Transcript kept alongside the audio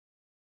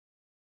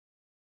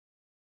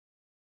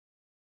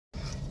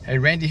Hey,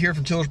 Randy here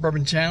from Tiller's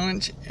Bourbon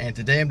Challenge, and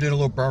today I'm doing a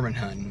little bourbon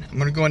hunting. I'm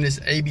going to go in this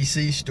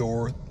ABC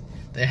store.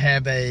 They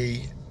have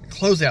a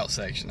closeout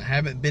section. I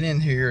haven't been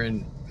in here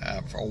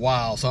for a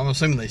while, so I'm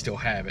assuming they still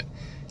have it.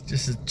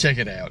 Just to check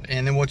it out,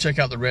 and then we'll check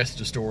out the rest of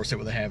the store, see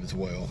what they have as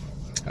well.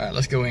 All right,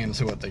 let's go in and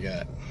see what they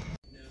got.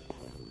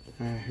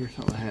 All right, here's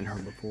something I hadn't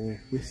heard before.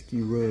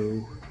 Whiskey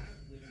Row.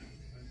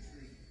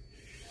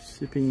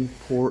 Sipping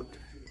port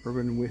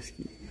bourbon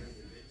whiskey.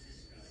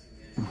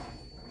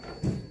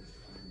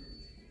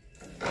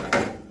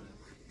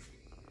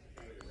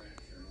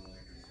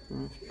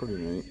 That's pretty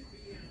neat.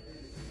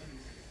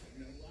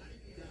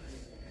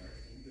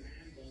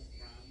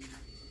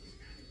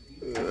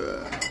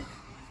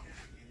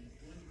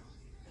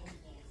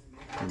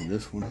 And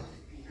this one.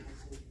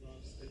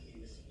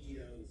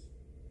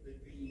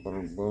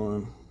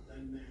 Bourbon.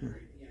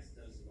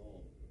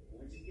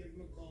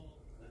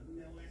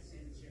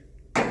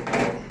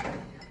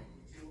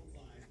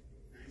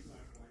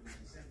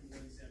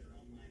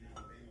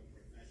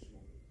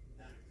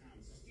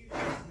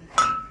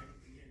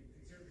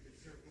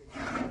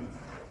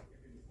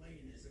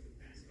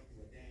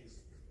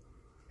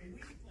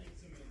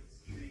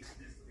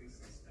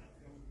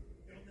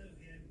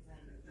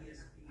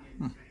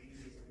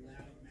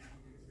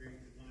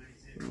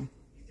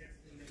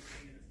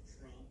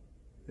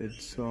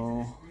 It's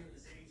all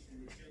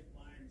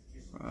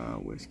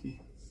whiskey.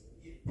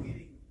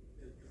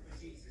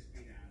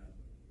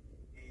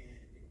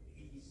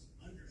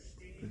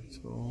 It's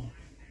all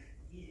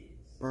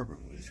bourbon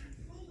whiskey.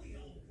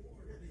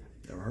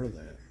 Never heard of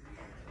that.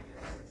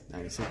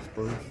 96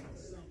 proof.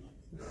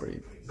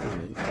 Pretty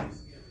neat.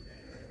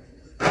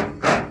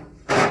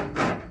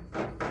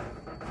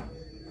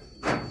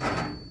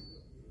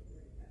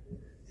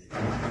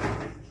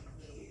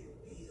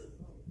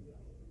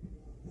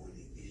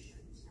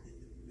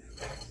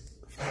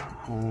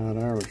 Hot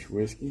Irish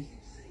whiskey.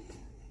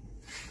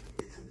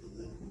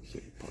 Let's see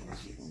the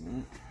price on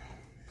that.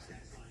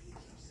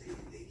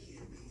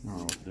 I don't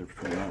know what the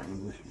difference between that and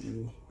this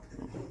is.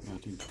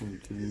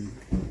 1922,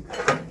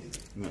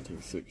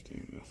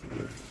 1916. That's the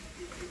difference.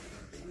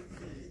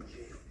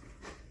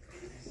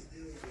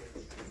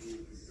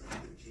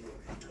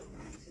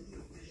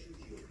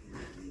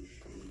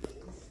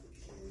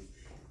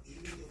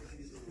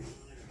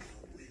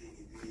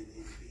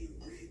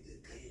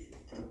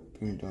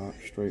 Boondock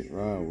Straight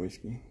Rye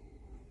whiskey.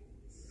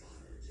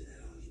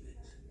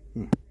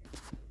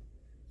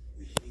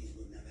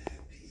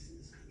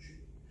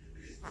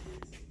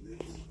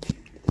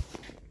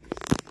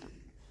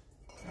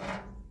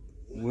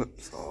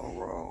 Whoops, all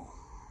raw.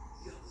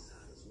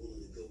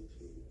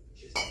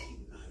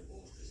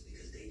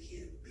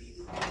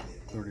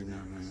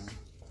 $39.99.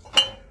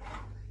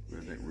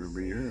 Red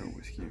Riviera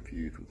whiskey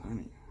infused with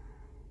honey.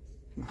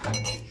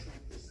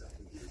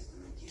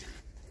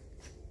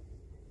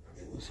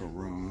 It's a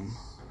rum.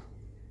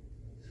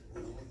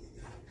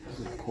 This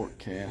is a port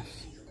cask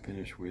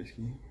finished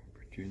whiskey,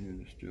 Virginia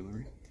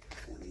Distillery.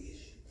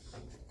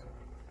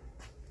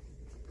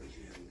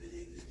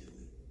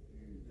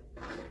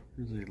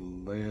 Here's a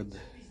lead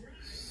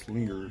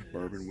Slingers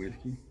bourbon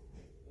whiskey.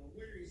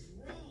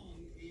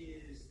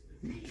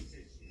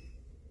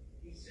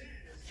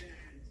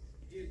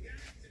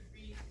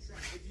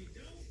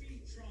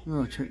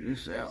 Oh, check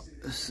this out.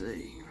 Let's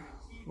see.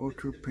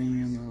 Ultra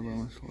premium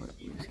Bourbon select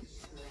whiskey.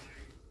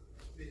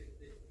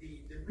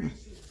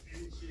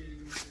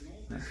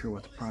 Not sure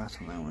what the price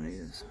on that one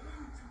is.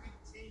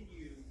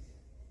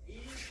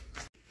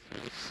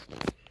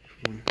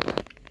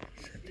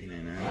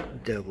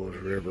 $17.99. Devil's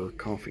River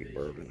coffee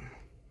bourbon.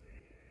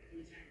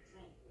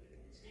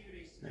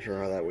 Not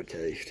sure how that would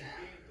taste.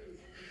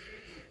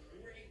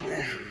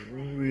 That's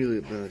really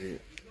about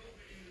it.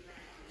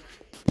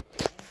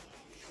 As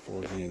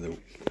far as any of the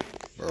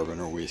bourbon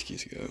or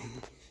whiskeys go.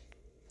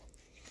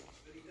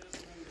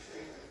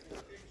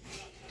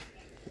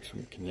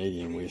 Some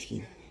Canadian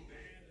whiskey.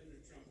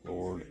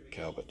 Lord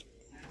Calvert.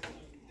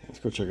 Let's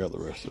go check out the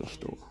rest of the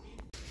store.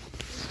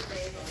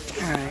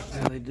 Alright,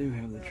 now they do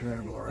have the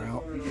Traveler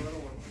out.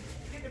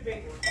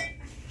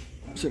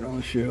 Sitting on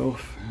the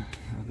shelf.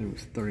 I think it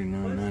was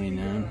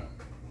 $39.99.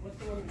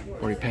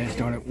 Already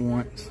passed on it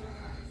once.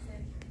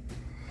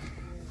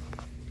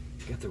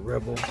 Got the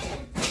Rebel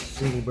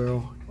single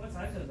barrel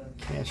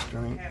cask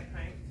strength.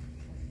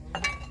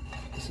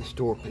 It's a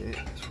store pick.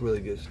 It's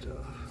really good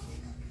stuff.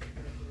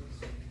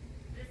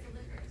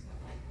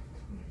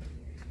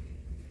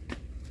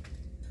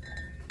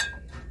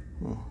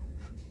 Oh.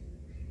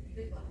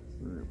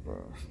 Very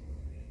fast.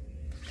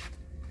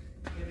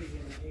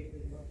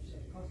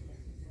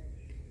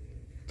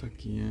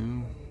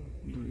 Tokyo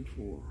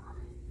 34.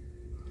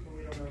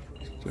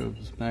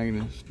 Stubbs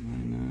Magnus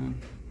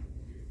 99.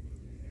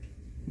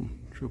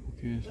 Triple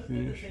cast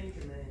finish.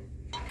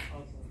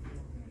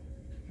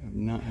 I've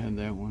not had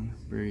that one.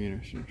 Very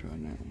interested in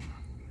trying that one.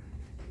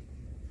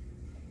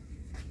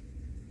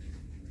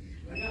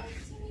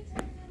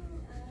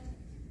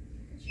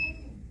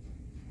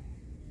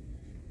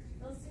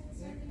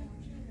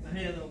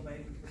 Hey, little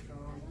baby.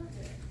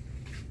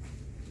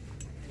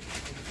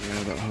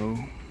 Idaho.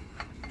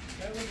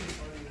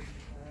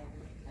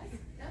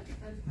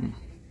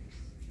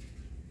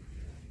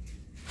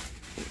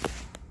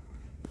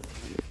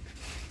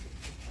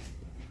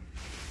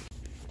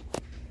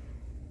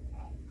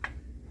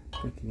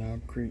 Got the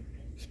Knob Creek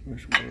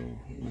Special Barrel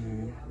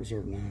 9,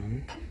 Reserve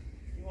 9.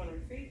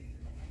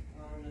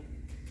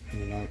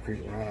 And the Knob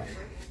Creek Rye.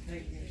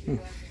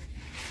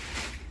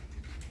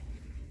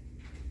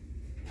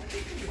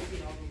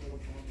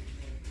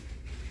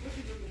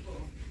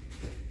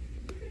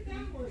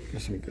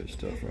 Got some good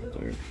stuff right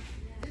there.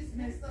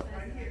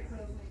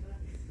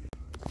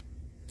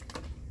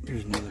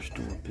 Here's another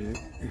store pick.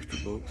 Extra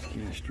books,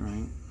 cast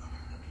strength.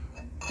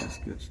 That's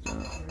good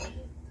stuff.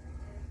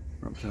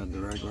 Right beside the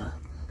regular,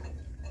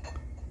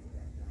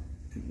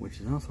 which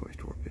is also a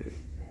store pick.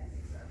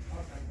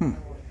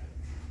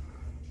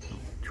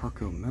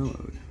 Charcoal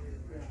mellowed.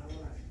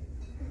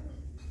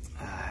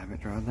 I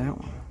haven't tried that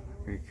one.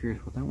 Very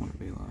curious what that one would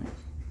be like.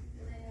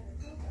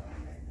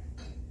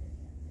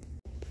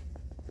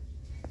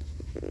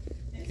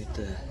 Get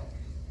the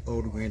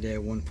old Granddad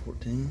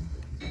 114.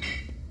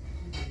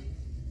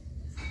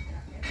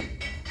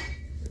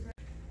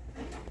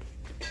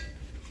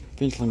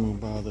 Eventually I'm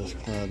gonna buy this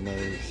Clyde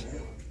Nose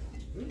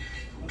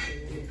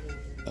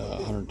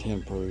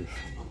 110 proof.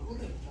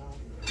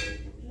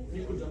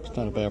 It's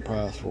not a bad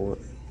price for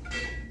it.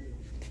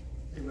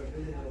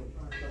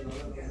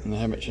 And I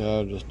haven't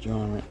tried this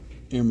Giant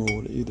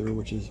Emerald either,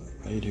 which is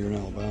made here in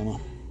Alabama.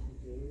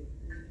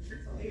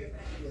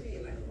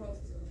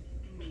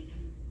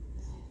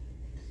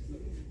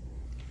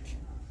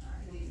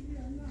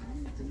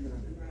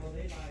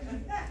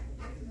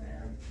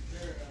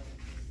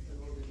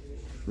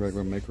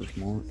 Regular Maker's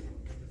Mark.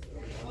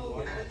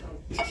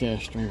 This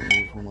cast strength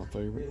is one of my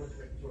favorite.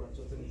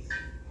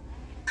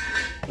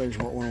 Baker's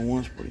Mark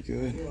 101 is pretty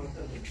good.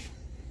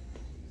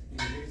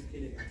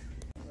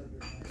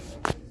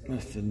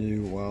 That's the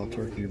new Wild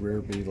Turkey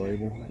Rare Bee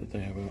label that they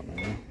have out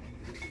now.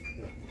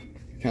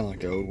 Kind of like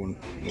the old one,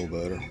 a little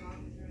better.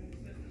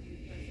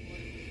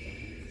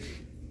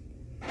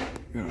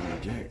 Got a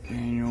Jack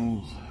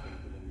Daniel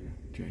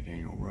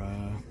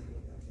Rye.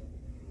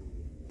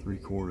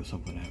 3/4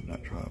 something I have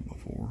not tried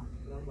before.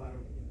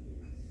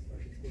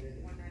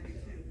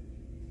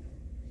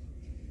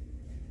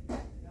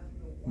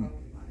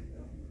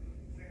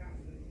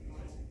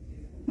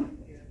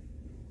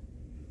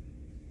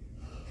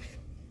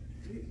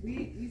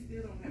 We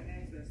still don't have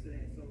access to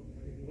that, so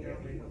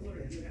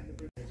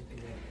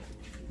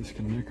this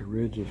Connecticut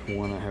Ridge is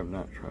one I have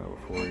not tried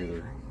before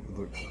either. It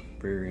looks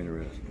very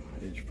interesting.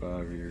 Aged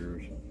 5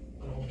 years.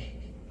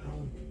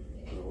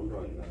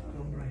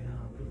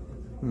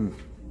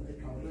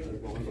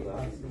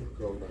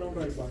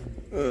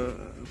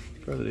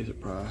 Fairly decent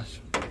price,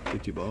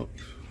 $50.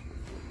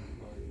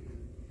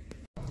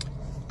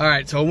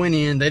 Alright, so I went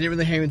in. They didn't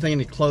really have anything in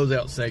the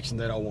closeout section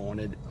that I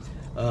wanted.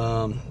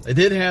 They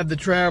did have the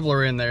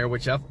Traveler in there,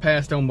 which I've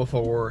passed on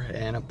before,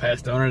 and I've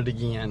passed on it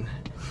again.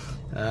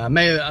 I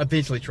may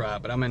eventually try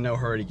it, but I'm in no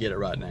hurry to get it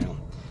right now.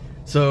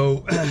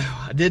 So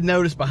I did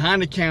notice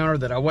behind the counter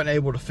that I wasn't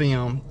able to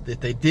film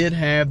that they did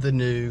have the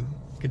new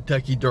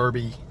Kentucky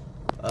Derby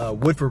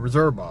Woodford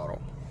Reserve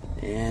bottle.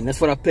 And that's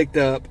what I picked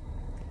up.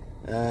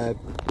 You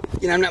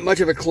know, I'm not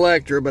much of a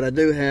collector, but I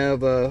do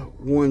have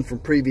one from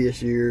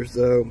previous years,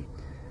 so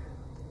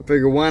I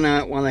figure why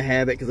not while they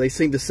have it, because they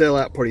seem to sell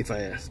out pretty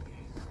fast.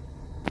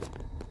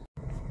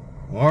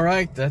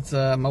 Alright, that's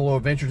my little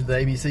adventure to the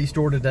ABC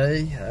store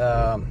today.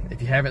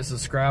 If you haven't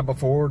subscribed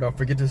before, don't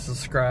forget to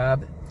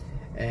subscribe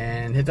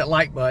and hit that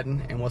like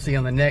button, and we'll see you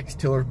on the next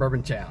Tiller's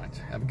Bourbon Challenge.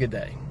 Have a good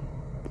day.